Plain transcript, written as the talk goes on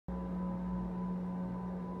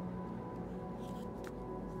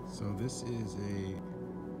So this is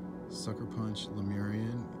a Succor Punch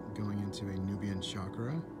Lemurian going into a Nubian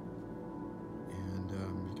chakra, and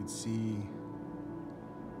you can see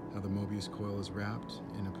how the möbius coil is wrapped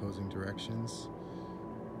in opposing directions.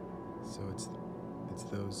 So it's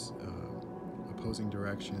those opposing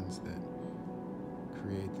directions that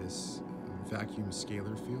create this vacuum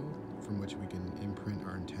scalar field from which we can imprint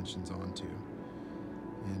our intentions onto.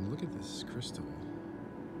 And look at this crystal.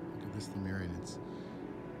 Look at this Lemurian. It's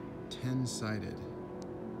 10-sided.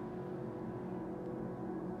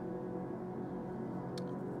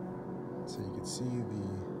 So you can see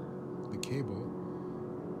the cable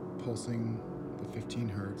pulsing the 15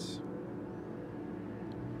 hertz.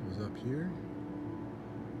 Goes up here,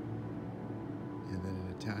 and then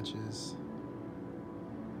it attaches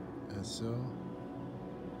as so.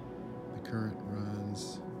 The current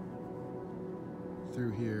runs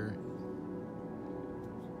through here,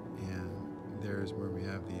 and there's where we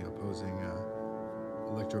have the opposing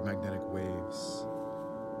electromagnetic waves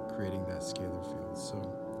creating that scalar field.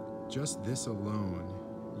 So just this alone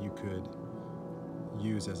you could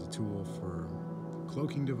use as a tool for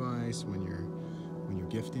cloaking device when you're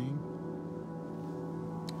gifting,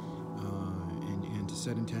 and to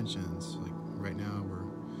set intentions. Like right now we're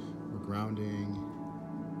grounding,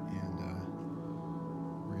 and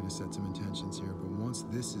we're going to set some intentions here. But once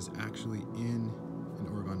this is actually in an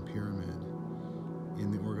orgone pyramid,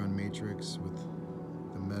 in the orgone matrix with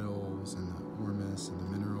the metals and the ormus and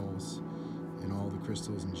the minerals and all the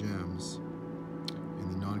crystals and gems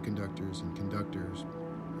and the non-conductors and conductors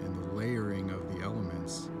and the layering of the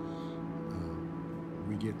elements,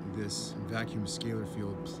 we get this vacuum scalar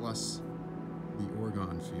field plus the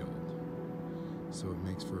orgone field. So it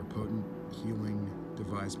makes for a potent healing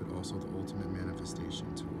device, but also the ultimate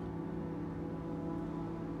manifestation tool.